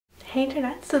Hey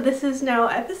internet, so this is now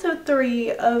episode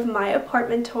 3 of my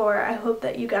apartment tour. I hope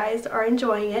that you guys are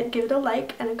enjoying it. Give it a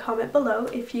like and a comment below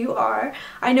if you are.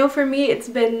 I know for me it's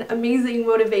been amazing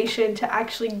motivation to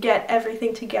actually get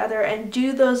everything together and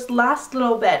do those last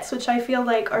little bits, which I feel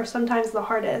like are sometimes the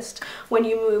hardest when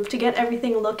you move, to get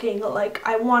everything looking like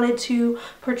I wanted to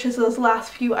purchase those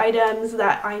last few items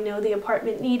that I know the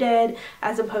apartment needed,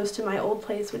 as opposed to my old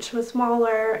place which was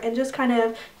smaller, and just kind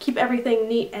of keep everything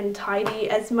neat and tidy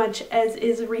as much as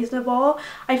is reasonable.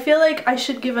 I feel like I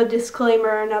should give a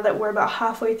disclaimer now that we're about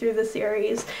halfway through the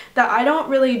series that I don't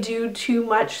really do too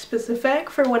much specific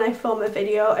for when I film a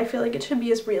video. I feel like it should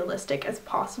be as realistic as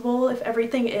possible. If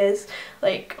everything is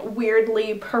like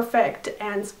weirdly perfect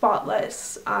and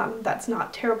spotless, that's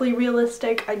not terribly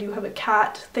realistic. I do have a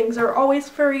cat. Things are always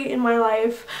furry in my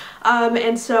life,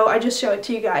 and so I just show it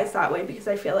to you guys that way because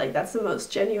I feel like that's the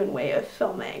most genuine way of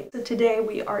filming. So today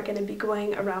we are going to be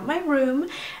going around my room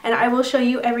and I will show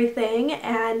you everything.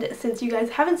 And since you guys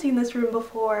haven't seen this room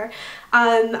before,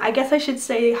 I guess I should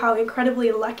say how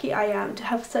incredibly lucky I am to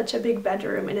have such a big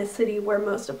bedroom in a city where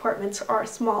most apartments are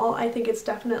small. I think it's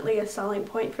definitely a selling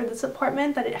point for this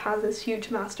apartment that it has this huge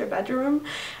master bedroom,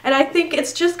 and I think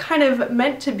it's just kind of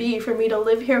meant to be for me to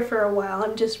live here for a while.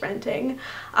 I'm just renting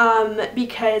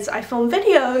because I film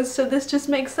videos, so this just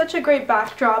makes such a great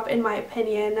backdrop in my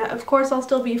opinion. Of course I'll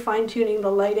still be fine-tuning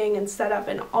the lighting and setup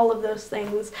and all of those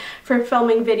things for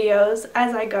filming videos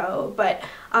as I go, but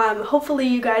hopefully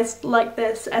you guys like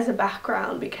this as a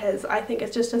background because I think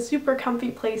it's just a super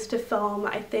comfy place to film.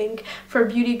 I think for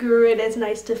Beauty Guru it is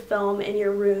nice to film in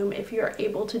your room if you're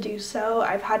able to do so.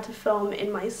 I've had to film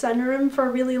in my sunroom for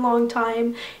a really long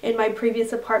time in my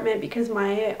previous apartment because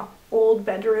my old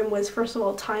bedroom was, first of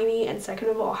all, tiny, and second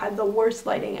of all had the worst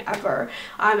lighting ever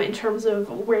in terms of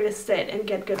where to sit and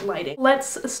get good lighting.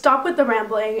 Let's stop with the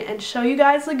rambling and show you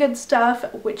guys the good stuff,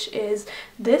 which is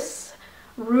this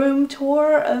room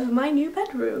tour of my new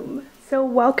bedroom. So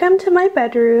welcome to my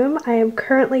bedroom. I am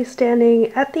currently standing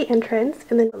at the entrance,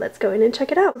 and then let's go in and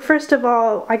check it out. First of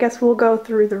all, I guess we'll go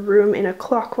through the room in a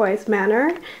clockwise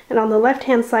manner, and on the left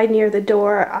hand side near the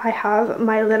door I have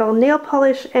my little nail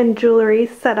polish and jewelry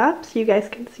set up, so you guys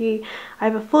can see I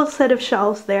have a full set of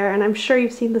shelves there, and I'm sure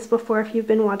you've seen this before if you've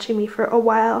been watching me for a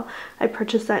while. I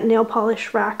purchased that nail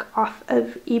polish rack off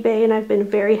of eBay and I've been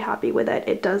very happy with it.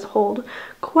 It does hold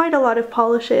quite a lot of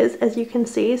polishes, as you can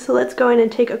see, so let's go in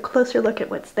and take a closer look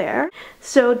at what's there.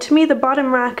 So to me, the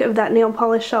bottom rack of that nail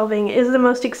polish shelving is the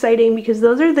most exciting because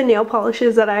those are the nail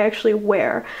polishes that I actually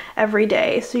wear every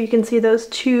day. So you can see those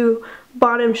two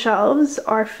bottom shelves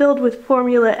are filled with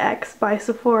Formula X by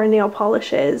Sephora nail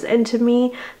polishes, and to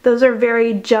me those are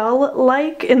very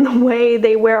gel-like in the way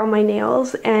they wear on my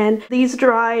nails, and these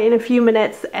dry in a few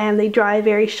minutes and they dry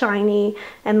very shiny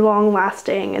and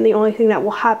long-lasting, and the only thing that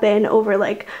will happen over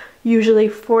like usually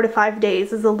 4 to 5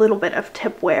 days is a little bit of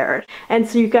tip wear. And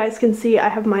so you guys can see I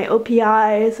have my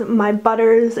OPIs, my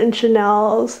Butters and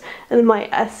Chanel's, and my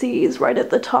Esse's right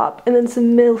at the top, and then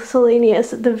some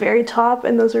miscellaneous at the very top,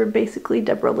 and those are basically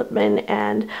Deborah Lippmann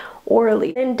and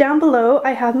Orally. And down below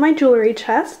I have my jewelry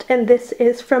chest, and this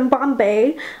is from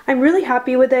Bombay. I'm really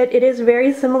happy with it. It is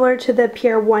very similar to the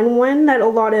Pier 1 one that a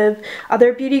lot of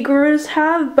other beauty gurus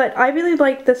have, but I really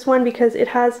like this one because it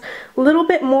has a little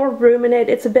bit more room in it.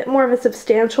 It's a bit more of a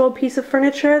substantial piece of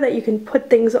furniture that you can put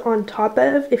things on top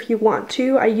of if you want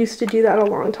to. I used to do that a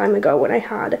long time ago when I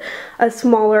had a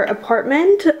smaller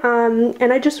apartment,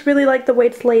 and I just really like the way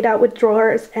it's laid out with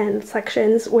drawers and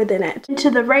sections within it. And to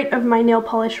the right of my nail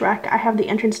polish rack I have the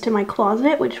entrance to my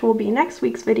closet, which will be next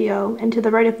week's video, and to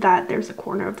the right of that there's a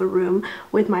corner of the room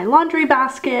with my laundry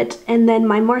basket and then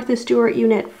my Martha Stewart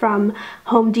unit from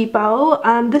Home Depot.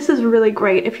 This is really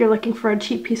great if you're looking for a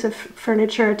cheap piece of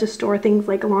furniture to store things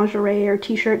like lingerie or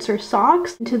t-shirts or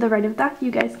socks. And to the right of that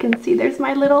you guys can see there's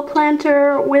my little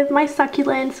planter with my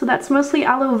succulents. So that's mostly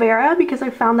aloe vera because I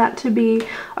found that to be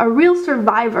a real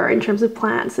survivor in terms of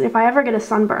plants, and if I ever get a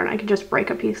sunburn I could just break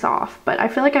a piece off, but I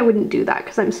feel like I wouldn't do that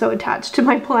because I'm so attached to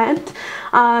my plant,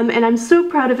 and I'm so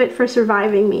proud of it for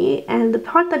surviving me. And the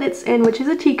pot that it's in, which is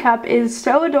a teacup, is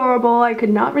so adorable. I could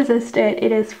not resist it.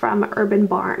 It is from Urban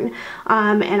Barn,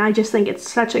 and I just think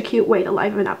it's such a cute way to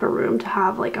liven up a room, to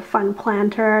have like a fun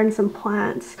planter and some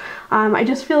plants. I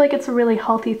just feel like it's a really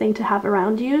healthy thing to have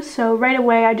around you, so right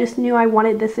away I just knew I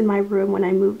wanted this in my room when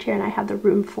I moved here, and I had the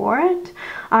room for it.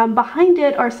 Behind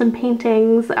it are some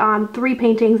paintings, 3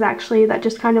 paintings actually, that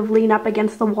just kind of lean up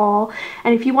against the wall,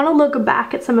 and if you want to look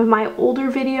back at some of my older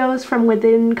videos from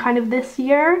within kind of this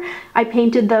year, I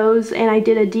painted those and I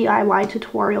did a DIY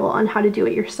tutorial on how to do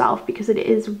it yourself because it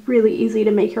is really easy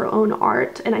to make your own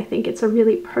art, and I think it's a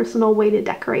really personal way to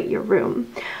decorate your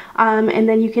room. And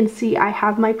then you can see I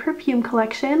have my perfume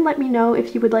collection. Let me know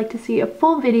if you would like to see a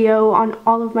full video on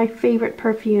all of my favorite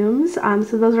perfumes.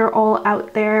 So those are all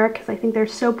out there because I think they're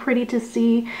so pretty to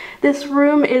see. This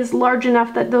room is large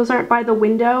enough that those aren't by the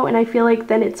window, and I feel like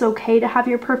then it's okay to have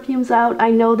your perfumes out.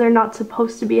 I know they're not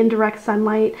supposed to be in direct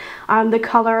sunlight. The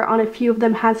color on a few of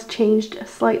them has changed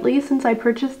slightly since I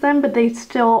purchased them, but they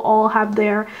still all have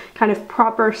their kind of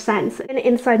proper scents. And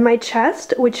inside my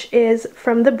chest, which is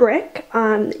from the brick,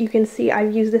 you can see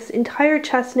I've used this entire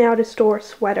chest now to store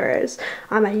sweaters.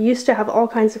 I used to have all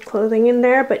kinds of clothing in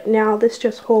there, but now this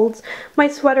just holds my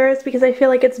sweaters because I feel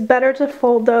like it's better to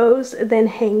fold those than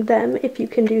hang them if you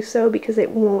can do so, because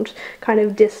it won't kind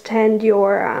of distend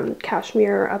your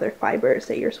cashmere or other fibers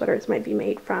that your sweaters might be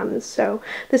made from. So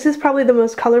this is probably the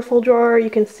most colorful drawer. You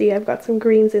can see I've got some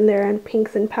greens in there and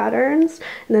pinks and patterns,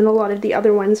 and then a lot of the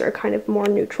other ones are kind of more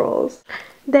neutrals.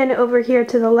 Then over here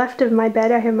to the left of my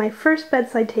bed, I have my first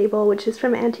bedside table, which is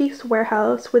from Antiques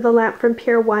Warehouse, with a lamp from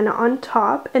Pier 1 on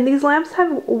top. And these lamps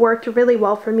have worked really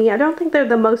well for me. I don't think they're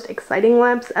the most exciting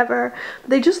lamps ever,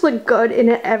 but they just look good in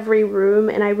every room,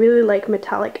 and I really like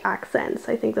metallic accents.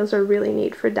 I think those are really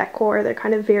neat for decor. They're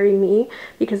kind of very me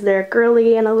because they're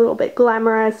girly and a little bit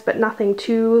glamorous, but nothing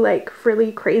too like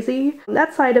frilly crazy. On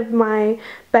that side of my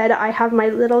bed, I have my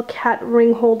little cat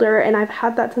ring holder, and I've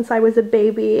had that since I was a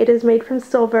baby. It is made from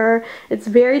silver. It's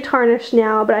very tarnished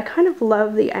now, but I kind of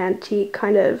love the antique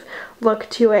kind of look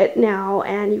to it now,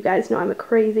 and you guys know I'm a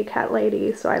crazy cat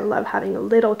lady, so I love having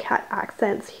little cat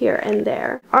accents here and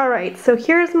there. Alright, so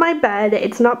here's my bed.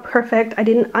 It's not perfect. I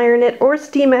didn't iron it or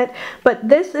steam it, but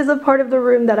this is a part of the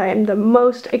room that I am the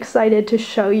most excited to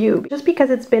show you, just because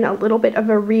it's been a little bit of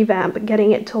a revamp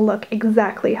getting it to look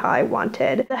exactly how I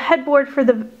wanted. The headboard for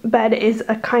the bed is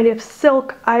a kind of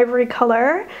silk ivory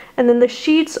color, and then the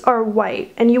sheets are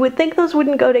white, and you would think those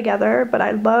wouldn't go together, but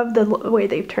I love the way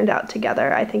they've turned out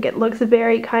together. I think it looks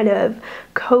very kind of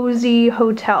cozy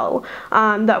hotel.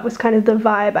 That was kind of the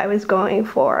vibe I was going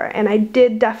for, and I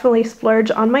did definitely splurge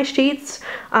on my sheets.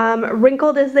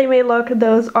 Wrinkled as they may look,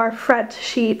 those are fret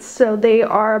sheets, so they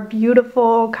are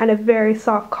beautiful, kind of very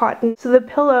soft cotton. So the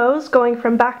pillows, going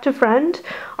from back to front,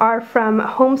 are from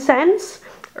HomeSense.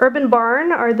 Urban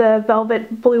Barn are the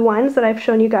velvet blue ones that I've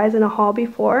shown you guys in a haul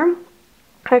before.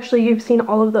 Actually, you've seen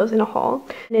all of those in a haul.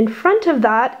 And in front of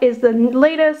that is the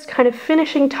latest kind of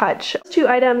finishing touch. Those two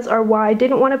items are why I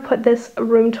didn't want to put this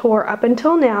room tour up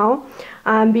until now,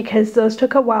 because those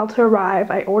took a while to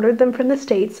arrive. I ordered them from the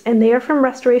States, and they are from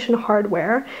Restoration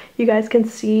Hardware. You guys can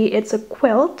see it's a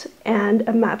quilt and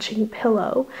a matching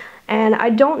pillow. And I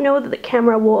don't know that the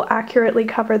camera will accurately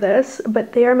cover this,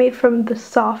 but they are made from the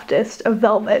softest of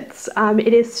velvets.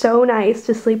 It is so nice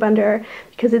to sleep under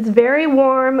because it's very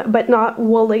warm but not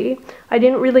woolly. I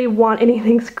didn't really want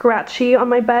anything scratchy on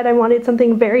my bed. I wanted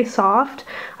something very soft.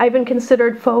 I even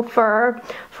considered faux fur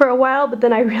for a while, but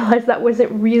then I realized that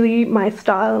wasn't really my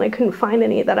style and I couldn't find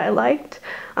any that I liked.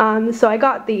 So I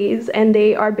got these, and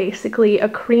they are basically a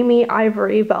creamy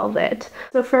ivory velvet.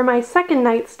 So for my second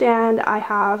nightstand, I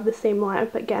have the same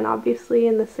lamp again, obviously,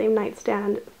 and the same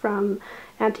nightstand from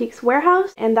Antiques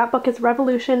Warehouse, and that book is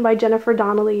Revolution by Jennifer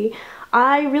Donnelly.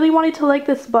 I really wanted to like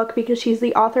this book because she's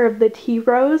the author of The Tea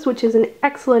Rose, which is an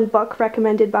excellent book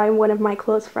recommended by one of my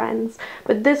close friends.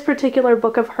 But this particular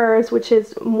book of hers, which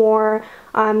is more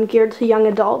geared to young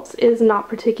adults, is not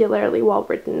particularly well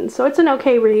written. So it's an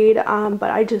okay read,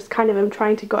 but I just kind of am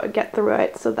trying to get through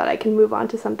it so that I can move on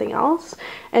to something else.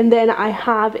 And then I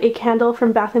have a candle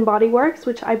from Bath & Body Works,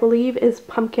 which I believe is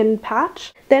Pumpkin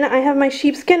Patch. Then I have my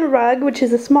sheepskin rug, which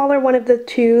is a smaller one of the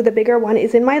two. The bigger one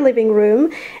is in my living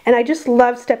room, and I just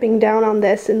love stepping down on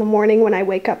this in the morning when I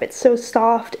wake up. It's so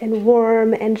soft and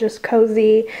warm and just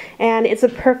cozy, and it's a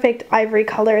perfect ivory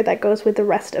color that goes with the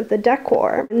rest of the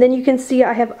decor. And then you can see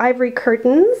I have ivory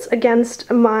curtains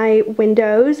against my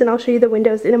windows, and I'll show you the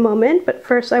windows in a moment, but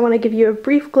first I want to give you a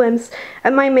brief glimpse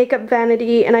at my makeup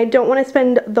vanity, and I don't want to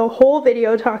spend the whole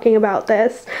video talking about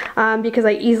this because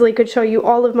I easily could show you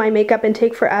all of my makeup and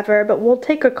take forever, but we'll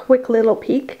take a quick little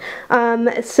peek.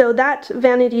 So that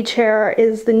vanity chair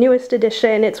is the newest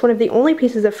addition. It's one of the only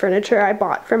pieces of furniture I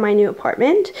bought for my new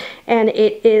apartment, and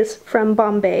it is from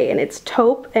Bombay, and it's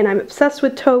taupe, and I'm obsessed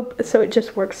with taupe, so it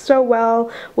just works so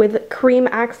well with cream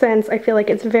accents. I feel like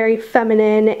it's very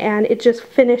feminine, and it just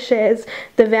finishes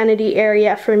the vanity area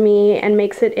area for me and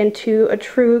makes it into a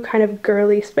true kind of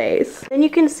girly space. And you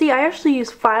can see I actually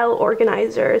use file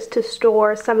organizers to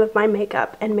store some of my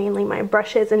makeup and mainly my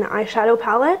brushes and eyeshadow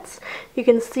palettes. You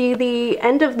can see the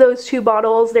end of those two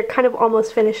bottles, they're kind of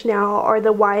almost finished now, are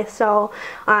the YSL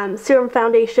serum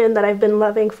foundation that I've been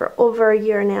loving for over a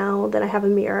year now. Then I have a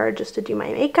mirror just to do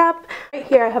my makeup. Right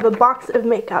here I have a box of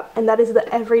makeup, and that is the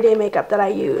everyday makeup that I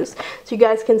use. So you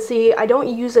guys can see I don't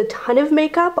use a ton of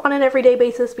makeup on an everyday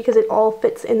basis because it all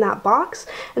fits in that box.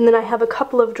 And then I have a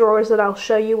couple of drawers that I'll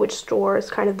show you which stores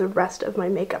kind of the rest of my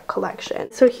makeup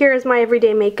collection. So here's my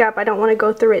everyday makeup. I don't want to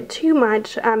go through it too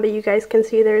much, but you guys can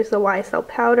see there's the YSL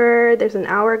powder, there's an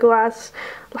Hourglass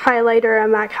highlighter, a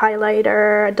MAC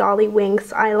highlighter, a Dolly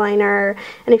Winks eyeliner.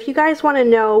 And if you guys want to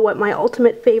know what my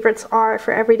ultimate favorites are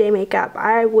for everyday makeup,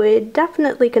 I would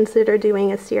definitely consider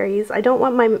doing a series. I don't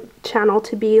want my channel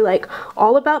to be like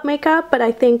all about makeup, but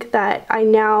I think that I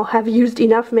now have used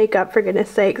enough makeup, for goodness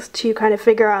sakes, to kind of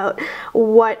figure out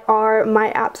what are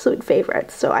my absolute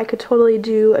favorites. So I could totally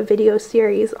do a video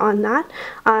series on that,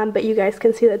 but you guys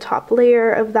can see the top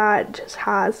layer of that just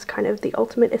has kind of the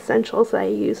ultimate essentials that I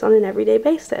use on an everyday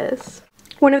basis.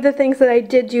 One of the things that I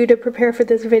did do to prepare for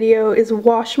this video is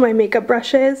wash my makeup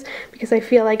brushes because I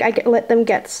feel like I let them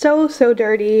get so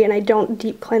dirty and I don't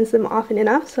deep cleanse them often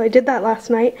enough. So I did that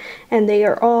last night and they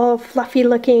are all fluffy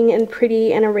looking and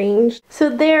pretty and arranged.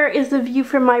 So there is the view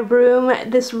from my room.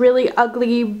 This really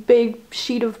ugly big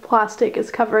sheet of plastic is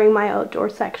covering my outdoor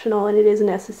sectional, and it is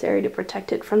necessary to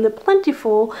protect it from the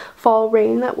plentiful fall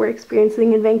rain that we're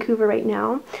experiencing in Vancouver right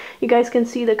now. You guys can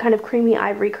see the kind of creamy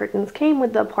ivory curtains came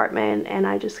with the apartment,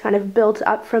 and I just kind of built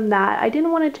up from that. I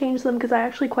didn't want to change them because I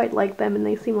actually quite like them and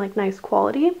they seem like nice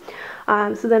quality.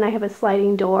 So then I have a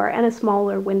sliding door and a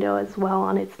smaller window as well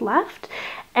on its left.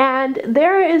 And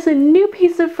there is a new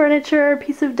piece of furniture,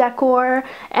 piece of decor,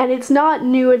 and it's not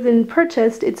new as in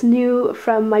purchased, it's new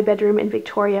from my bedroom in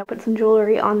Victoria. Put some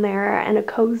jewelry on there and a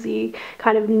cozy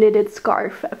kind of knitted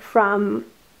scarf from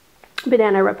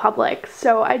Banana Republic.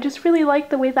 So I just really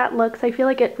like the way that looks. I feel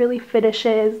like it really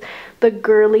finishes the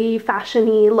girly,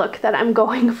 fashion-y look that I'm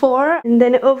going for. And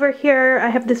then over here I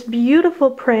have this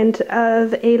beautiful print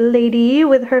of a lady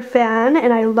with her fan,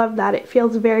 and I love that. It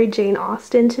feels very Jane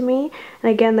Austen to me.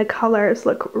 And again, the colors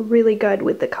look really good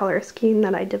with the color scheme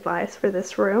that I devised for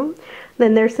this room.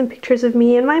 Then there's some pictures of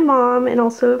me and my mom and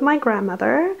also of my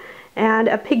grandmother, and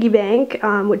a piggy bank,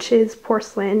 which is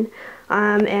porcelain.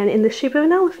 And in the shape of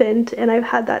an elephant, and I've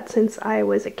had that since I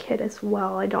was a kid as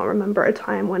well. I don't remember a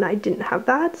time when I didn't have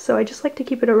that, so I just like to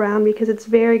keep it around because it's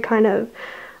very kind of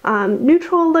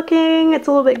neutral looking, it's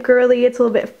a little bit girly, it's a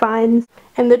little bit fun.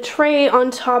 And the tray on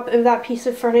top of that piece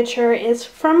of furniture is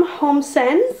from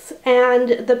HomeSense,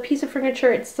 and the piece of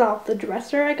furniture itself, the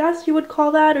dresser I guess you would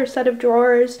call that, or set of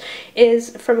drawers,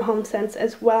 is from HomeSense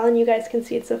as well. And you guys can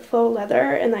see it's a faux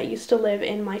leather, and that used to live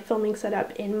in my filming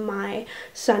setup in my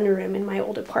sunroom in my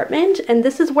old apartment. And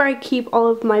this is where I keep all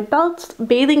of my belts,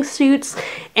 bathing suits,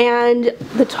 and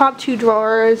the top two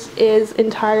drawers is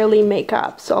entirely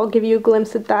makeup. So I'll give you a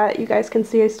glimpse at that. You guys can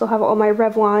see I still have all my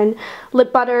Revlon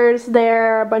lip butters there,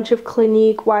 a bunch of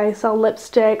Clinique YSL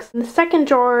lipsticks. And the second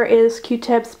drawer is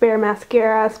Q-tips, spare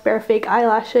mascara, spare fake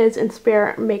eyelashes, and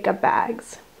spare makeup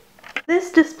bags.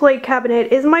 This display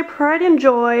cabinet is my pride and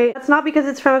joy. That's not because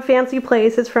it's from a fancy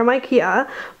place, it's from IKEA,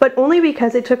 but only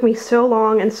because it took me so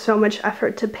long and so much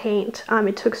effort to paint.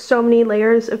 It took so many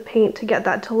layers of paint to get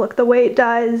that to look the way it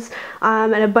does,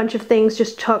 and a bunch of things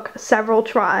just took several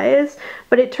tries,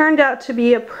 but it turned out to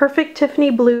be a perfect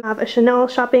Tiffany blue. I have a Chanel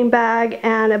shopping bag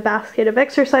and a basket of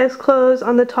exercise clothes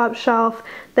on the top shelf,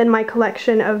 then my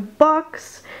collection of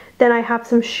books. Then I have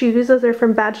some shoes. Those are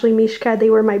from Badgley Mischka. They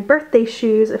were my birthday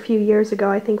shoes a few years ago,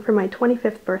 I think for my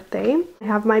 25th birthday. I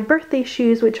have my birthday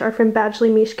shoes, which are from Badgley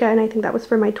Mischka, and I think that was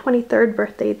for my 23rd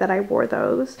birthday that I wore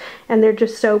those. And they're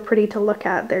just so pretty to look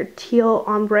at. They're teal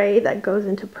ombre that goes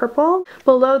into purple.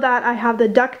 Below that I have the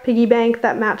duck piggy bank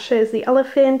that matches the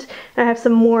elephant. And I have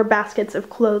some more baskets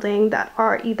of clothing that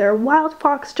are either Wild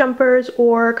Fox jumpers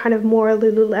or kind of more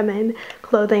Lululemon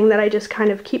clothing that I just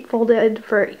kind of keep folded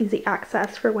for easy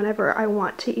access for whenever I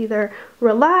want to either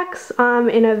relax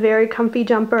in a very comfy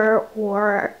jumper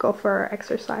or go for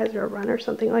exercise or a run or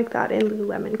something like that in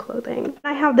Lululemon clothing.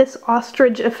 I have this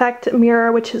ostrich effect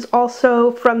mirror, which is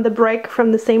also from the Brick,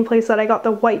 from the same place that I got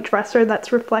the white dresser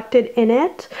that's reflected in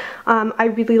it. I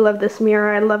really love this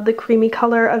mirror. I love the creamy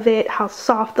color of it, how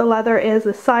soft the leather is,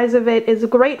 the size of it is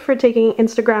great for taking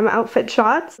Instagram outfit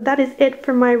shots. That is it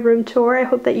for my room tour. I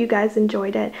hope that you guys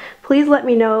enjoyed it. Please Please let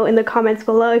me know in the comments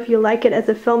below if you like it as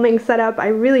a filming setup. I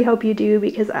really hope you do,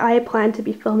 because I plan to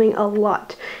be filming a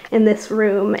lot in this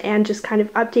room and just kind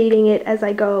of updating it as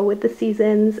I go with the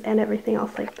seasons and everything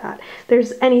else like that. If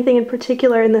there's anything in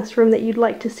particular in this room that you'd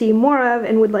like to see more of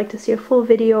and would like to see a full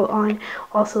video on,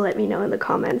 also let me know in the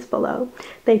comments below.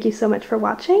 Thank you so much for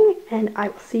watching, and I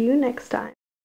will see you next time.